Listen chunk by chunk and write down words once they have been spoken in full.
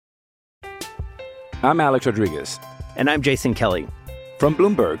I'm Alex Rodriguez. And I'm Jason Kelly. From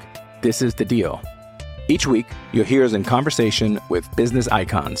Bloomberg, this is The Deal. Each week, you'll hear us in conversation with business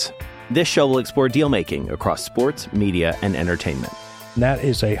icons. This show will explore deal-making across sports, media, and entertainment. That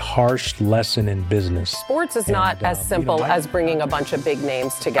is a harsh lesson in business. Sports is not as simple as bringing a bunch of big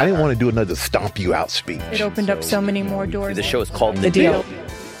names together. I didn't want to do another stomp you out speech. It opened up so many more doors. The show is called The Deal.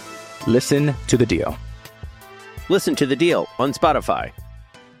 Listen to The Deal. Listen to The Deal on Spotify.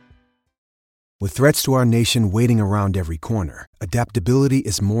 With threats to our nation waiting around every corner, adaptability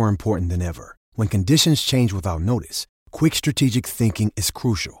is more important than ever. When conditions change without notice, quick strategic thinking is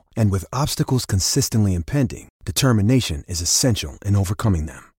crucial. And with obstacles consistently impending, determination is essential in overcoming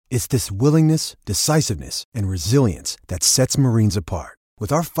them. It's this willingness, decisiveness, and resilience that sets Marines apart.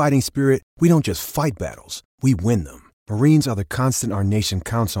 With our fighting spirit, we don't just fight battles, we win them. Marines are the constant our nation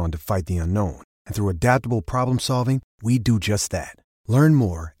counts on to fight the unknown. And through adaptable problem solving, we do just that. Learn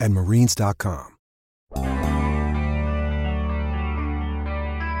more at marines.com.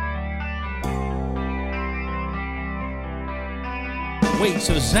 Wait,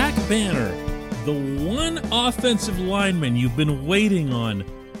 so Zach Banner, the one offensive lineman you've been waiting on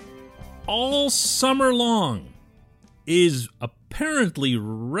all summer long, is apparently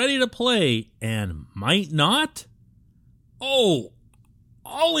ready to play and might not? Oh,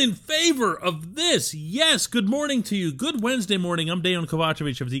 all in favor of this. Yes, good morning to you. Good Wednesday morning. I'm Dejan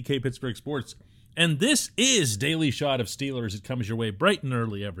Kovacevic of DK Pittsburgh Sports, and this is Daily Shot of Steelers. It comes your way bright and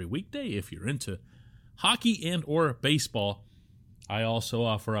early every weekday if you're into hockey and or baseball. I also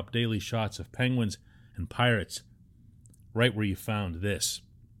offer up daily shots of Penguins and Pirates right where you found this.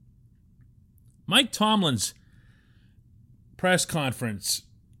 Mike Tomlin's press conference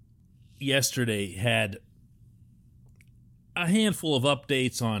yesterday had a handful of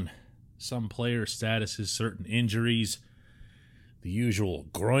updates on some player statuses, certain injuries, the usual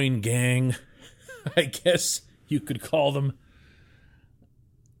groin gang, I guess you could call them.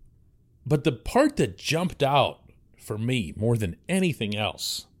 But the part that jumped out for me more than anything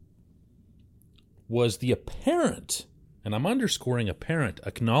else was the apparent, and I'm underscoring apparent,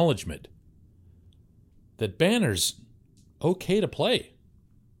 acknowledgement that Banner's okay to play.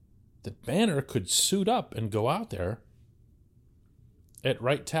 That Banner could suit up and go out there at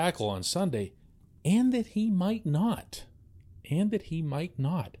right tackle on Sunday, and that he might not.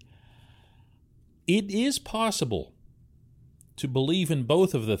 It is possible to believe in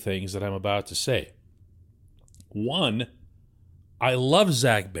both of the things that I'm about to say. One, I love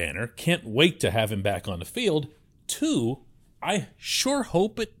Zach Banner. Can't wait to have him back on the field. Two, I sure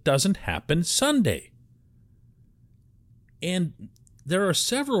hope it doesn't happen Sunday. And there are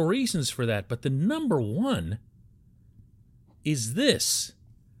several reasons for that, but the number one is this.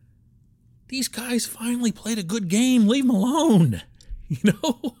 These guys finally played a good game. Leave them alone.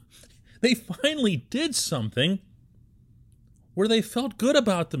 They finally did something where they felt good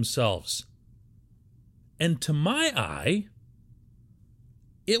about themselves. And to my eye,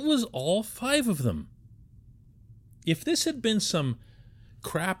 it was all five of them. If this had been some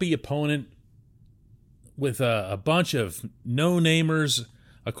crappy opponent with a bunch of no-namers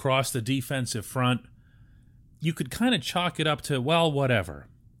across the defensive front, you could kind of chalk it up to, well, whatever.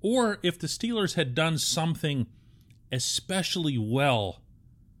 Or if the Steelers had done something especially well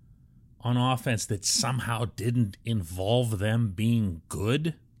on offense that somehow didn't involve them being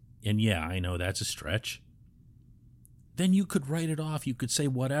good, and yeah, I know that's a stretch, then you could write it off. You could say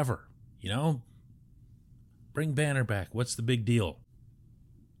whatever, bring Banner back. What's the big deal?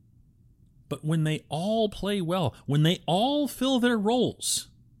 But when they all play well, when they all fill their roles,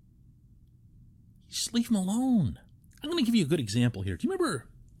 you just leave them alone. I'm going to give you a good example here. Do you remember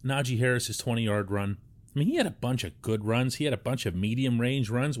Najee Harris's 20-yard run? I mean, he had a bunch of good runs. He had a bunch of medium-range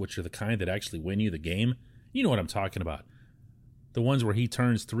runs, which are the kind that actually win you the game. You know what I'm talking about. The ones where he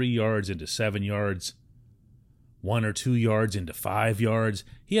turns 3 yards into 7 yards, 1 or 2 yards into 5 yards.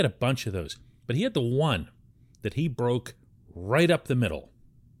 He had a bunch of those. But he had the one that he broke right up the middle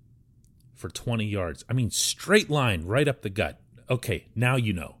for 20 yards. I mean, straight line right up the gut. Okay, now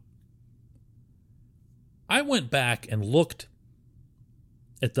you know. I went back and looked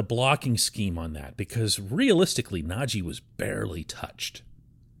at the blocking scheme on that because realistically, Najee was barely touched.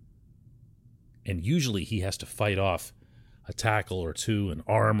 And usually he has to fight off a tackle or two, an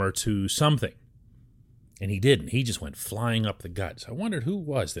arm or two, something. And he didn't. He just went flying up the gut. So I wondered who it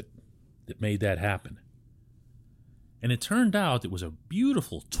was that made that happen. And it turned out it was a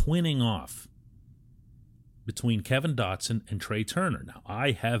beautiful twinning off between Kevin Dotson and Trey Turner. Now,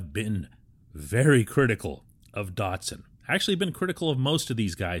 I have been very critical of Dotson. Actually been critical of most of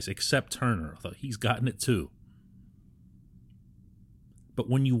these guys except Turner, although he's gotten it too. But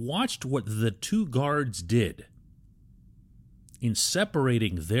when you watched what the two guards did in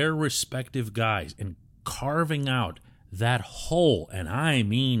separating their respective guys and carving out that hole, and I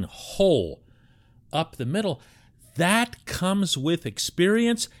mean hole, up the middle, that comes with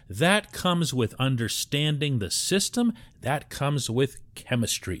experience, that comes with understanding the system, that comes with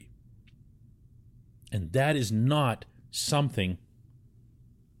chemistry. And that is not something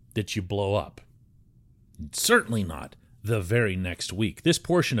that you blow up. Certainly not the very next week. This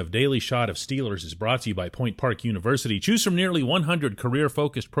portion of Daily Shot of Steelers is brought to you by Point Park University. Choose from nearly 100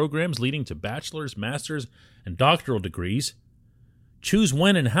 career-focused programs leading to bachelor's, master's, and doctoral degrees. Choose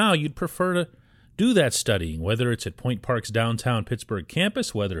when and how you'd prefer to do that studying, whether it's at Point Park's downtown Pittsburgh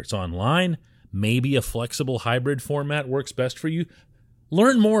campus, whether it's online, maybe a flexible hybrid format works best for you.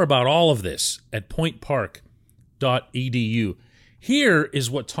 Learn more about all of this at pointpark.edu. Here is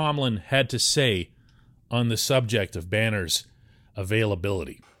what Tomlin had to say on the subject of Banner's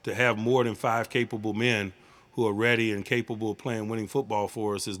availability. To have more than 5 capable men who are ready and capable of playing winning football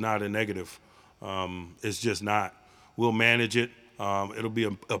for us is not a negative. It's just not. We'll manage it. It'll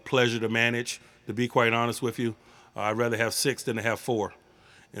be a pleasure to manage, to be quite honest with you. I'd rather have 6 than to have 4.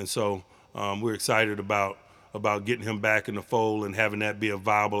 And so we're excited about getting him back in the fold and having that be a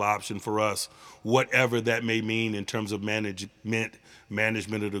viable option for us, whatever that may mean in terms of management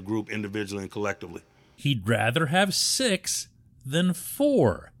of the group individually and collectively. He'd rather have 6 than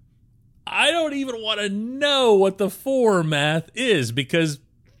 4. I don't even want to know what the 4 math is, because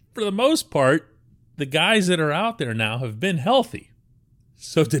for the most part, the guys that are out there now have been healthy.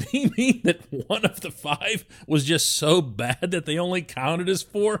 So did he mean that one of the 5 was just so bad that they only counted as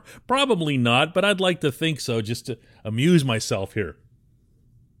 4? Probably not, but I'd like to think so, just to amuse myself here.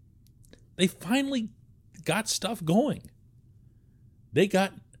 They finally got stuff going. They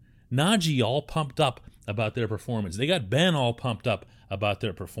got Najee all pumped up about their performance. They got Ben all pumped up about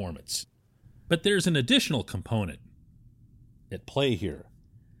their performance. But there's an additional component at play here,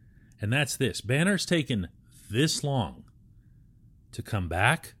 and that's this. Banner's taken this long to come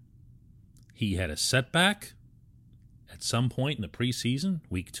back. He had a setback at some point in the preseason,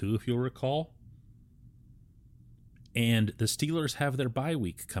 week 2 if you'll recall. And the Steelers have their bye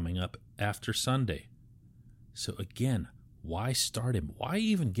week coming up after Sunday. So again, why start him? Why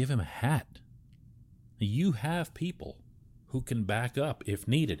even give him a hat? You have people who can back up if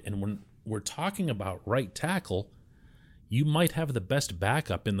needed. And when we're talking about right tackle, you might have the best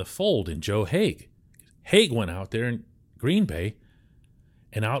backup in the fold in Joe Haeg. Haeg went out there in Green Bay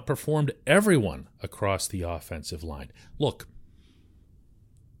and outperformed everyone across the offensive line. Look,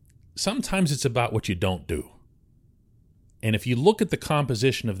 sometimes it's about what you don't do. And if you look at the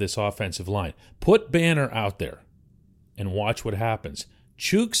composition of this offensive line, put Banner out there and watch what happens.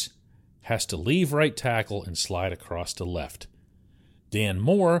 Chooks has to leave right tackle and slide across to left. Dan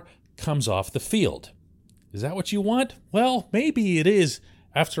Moore comes off the field. Is that what you want? Well, maybe it is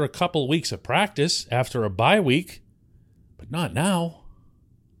after a couple weeks of practice, after a bye week, but not now.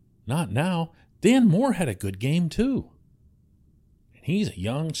 Not now. Dan Moore had a good game too. And he's a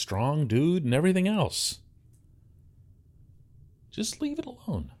young, strong dude and everything else. Just leave it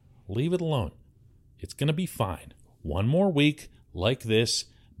alone. Leave it alone. It's going to be fine. One more week like this,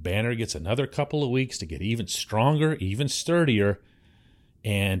 Banner gets another couple of weeks to get even stronger, even sturdier,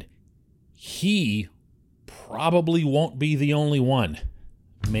 and he probably won't be the only one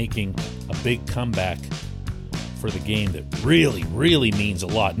making a big comeback for the game that really, really means a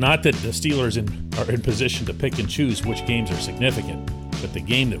lot. Not that the Steelers are in position to pick and choose which games are significant, but the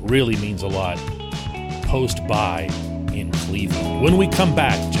game that really means a lot post-bye in Cleveland. When we come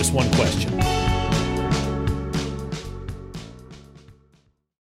back, just one question.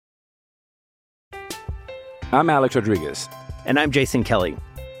 I'm Alex Rodriguez. And I'm Jason Kelly.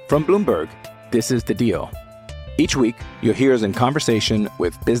 From Bloomberg, this is The Deal. Each week, you'll hear us in conversation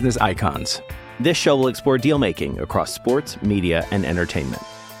with business icons. This show will explore deal-making across sports, media, and entertainment.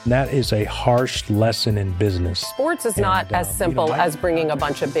 That is a harsh lesson in business. Sports is not as simple as bringing a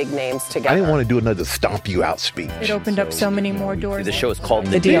bunch of big names together. I didn't want to do another stomp you out speech. It opened up so many more doors. The show is called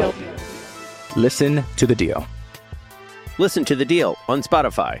The Deal. Listen to The Deal. Listen to The Deal on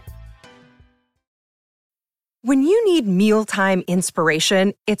Spotify. When you need mealtime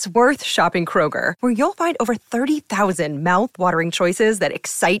inspiration, it's worth shopping Kroger, where you'll find over 30,000 mouth-watering choices that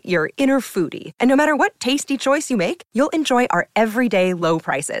excite your inner foodie. And no matter what tasty choice you make, you'll enjoy our everyday low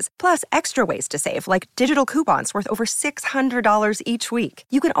prices, plus extra ways to save, like digital coupons worth over $600 each week.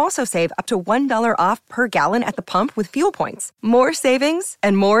 You can also save up to $1 off per gallon at the pump with fuel points. More savings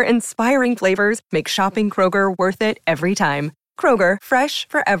and more inspiring flavors make shopping Kroger worth it every time. Kroger, fresh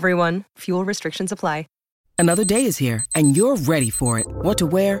for everyone. Fuel restrictions apply. Another day is here, and you're ready for it. What to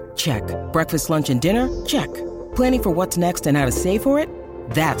wear? Check. Breakfast, lunch, and dinner? Check. Planning for what's next and how to save for it?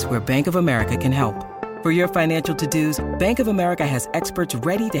 That's where Bank of America can help. For your financial to-dos, Bank of America has experts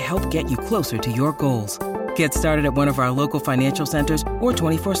ready to help get you closer to your goals. Get started at one of our local financial centers or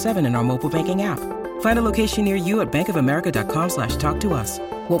 24/7 in our mobile banking app. Find a location near you at bankofamerica.com/talktous.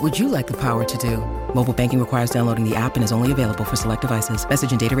 What would you like the power to do? Mobile banking requires downloading the app and is only available for select devices.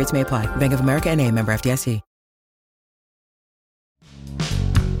 Message and data rates may apply. Bank of America N.A., member FDIC.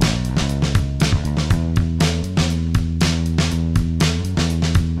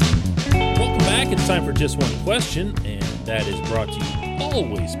 It's time for Just One Question, and that is brought to you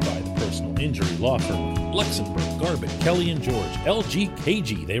always by the personal injury law firm Luxenberg, Garbutt, Kelly & George,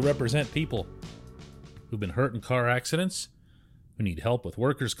 LGKG. They represent people who've been hurt in car accidents, who need help with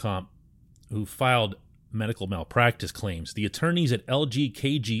workers' comp, who filed medical malpractice claims. The attorneys at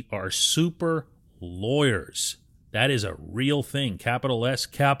LGKG are super lawyers. That is a real thing. Capital S,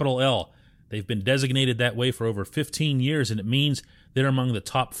 capital L. They've been designated that way for over 15 years, and it means they're among the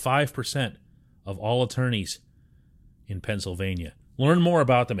top 5% of all attorneys in Pennsylvania. Learn more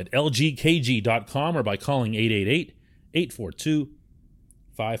about them at lgkg.com or by calling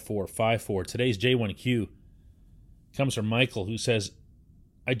 888-842-5454. Today's J1Q comes from Michael, who says,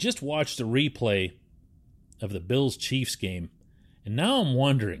 I just watched a replay of the Bills-Chiefs game, and now I'm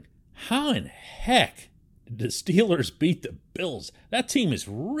wondering, how in heck did the Steelers beat the Bills? That team is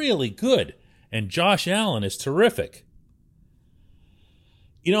really good, and Josh Allen is terrific.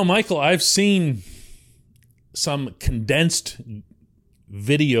 You know, Michael, I've seen some condensed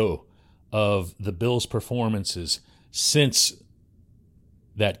video of the Bills' performances since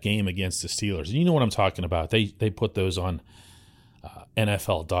that game against the Steelers. And you know what I'm talking about. They put those on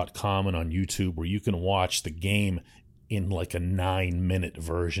NFL.com and on YouTube where you can watch the game in like a 9-minute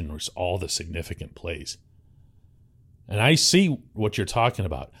version with all the significant plays. And I see what you're talking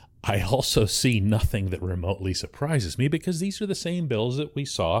about. I also see nothing that remotely surprises me because these are the same Bills that we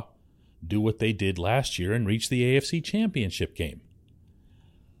saw do what they did last year and reach the AFC Championship game.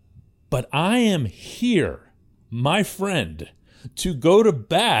 But I am here, my friend, to go to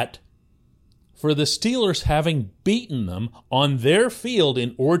bat for the Steelers having beaten them on their field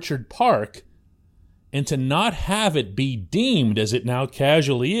in Orchard Park and to not have it be deemed, as it now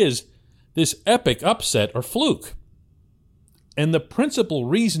casually is, this epic upset or fluke. And the principal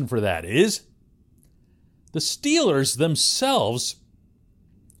reason for that is the Steelers themselves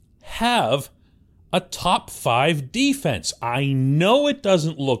have a top 5 defense. I know it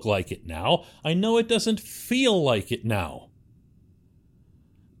doesn't look like it now. I know it doesn't feel like it now.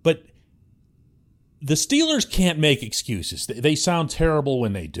 But the Steelers can't make excuses. They sound terrible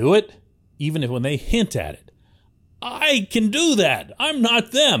when they do it, even when they hint at it. I can do that. I'm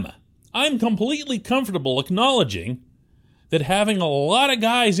not them. I'm completely comfortable acknowledging that having a lot of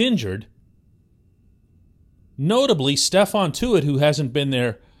guys injured, notably Stephon Tuitt, who hasn't been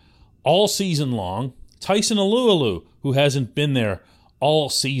there all season long, Tyson Alualu, who hasn't been there all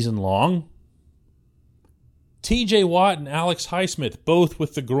season long, TJ Watt and Alex Highsmith, both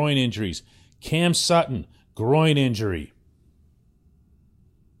with the groin injuries, Cam Sutton, groin injury,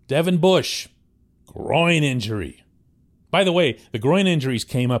 Devin Bush, groin injury. By the way, the groin injuries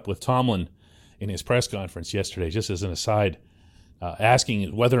came up with Tomlin in his press conference yesterday, just as an aside,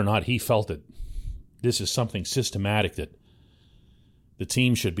 asking whether or not he felt that this is something systematic that the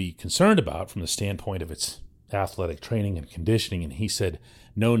team should be concerned about from the standpoint of its athletic training and conditioning. And he said,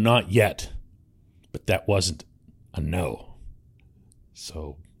 no, not yet. But that wasn't a no.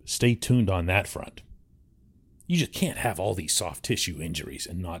 So stay tuned on that front. You just can't have all these soft tissue injuries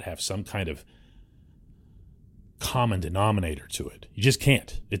and not have some kind of common denominator to it. You just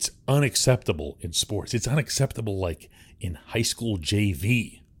can't. It's unacceptable in sports. It's unacceptable like in high school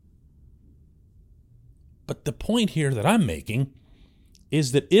JV. But the point here that I'm making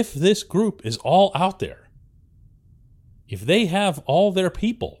is that if this group is all out there, if they have all their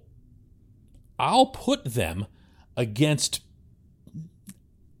people, I'll put them against,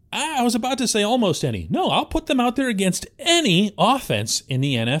 I was about to say almost any. No, I'll put them out there against any offense in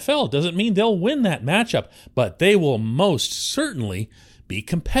the NFL. Doesn't mean they'll win that matchup, but they will most certainly be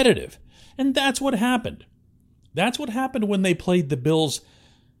competitive. And that's what happened. That's what happened when they played the Bills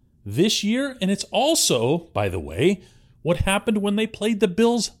this year. And it's also, by the way, what happened when they played the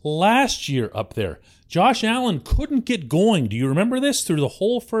Bills last year up there. Josh Allen couldn't get going. Do you remember this? Through the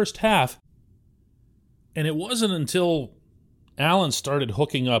whole first half. And it wasn't until Allen started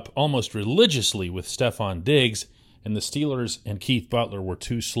hooking up almost religiously with Stephon Diggs, and the Steelers and Keith Butler were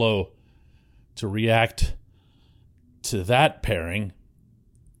too slow to react to that pairing,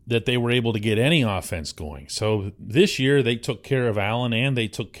 that they were able to get any offense going. So this year they took care of Allen and they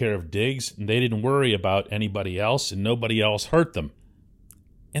took care of Diggs, and they didn't worry about anybody else, and nobody else hurt them.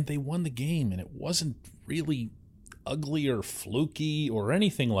 And they won the game, and it wasn't really ugly or fluky or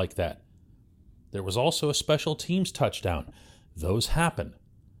anything like that. There was also a special teams touchdown. Those happen.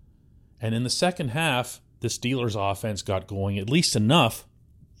 And in the second half, the Steelers' offense got going at least enough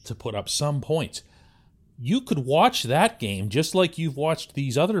to put up some points. You could watch that game just like you've watched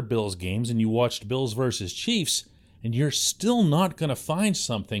these other Bills games, and you watched Bills versus Chiefs, and you're still not going to find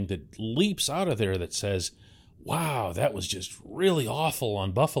something that leaps out of there that says, wow, that was just really awful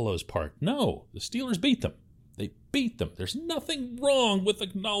on Buffalo's part. No, the Steelers beat them. They beat them. There's nothing wrong with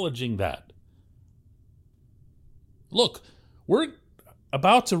acknowledging that. Look, we're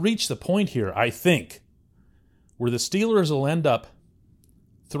about to reach the point here, I think, where the Steelers will end up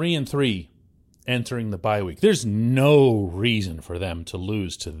 3-3 entering the bye week. There's no reason for them to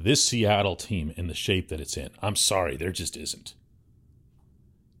lose to this Seattle team in the shape that it's in. I'm sorry, there just isn't.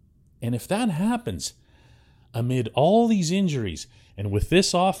 And if that happens, amid all these injuries, and with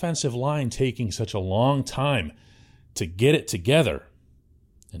this offensive line taking such a long time to get it together,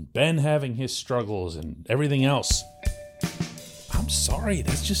 and Ben having his struggles and everything else, I'm sorry,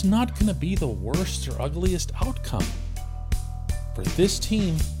 that's just not going to be the worst or ugliest outcome for this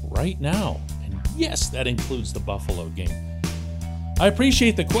team right now. And yes, that includes the Buffalo game. I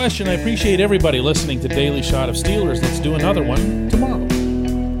appreciate the question. I appreciate everybody listening to Daily Shot of Steelers. Let's do another one tomorrow.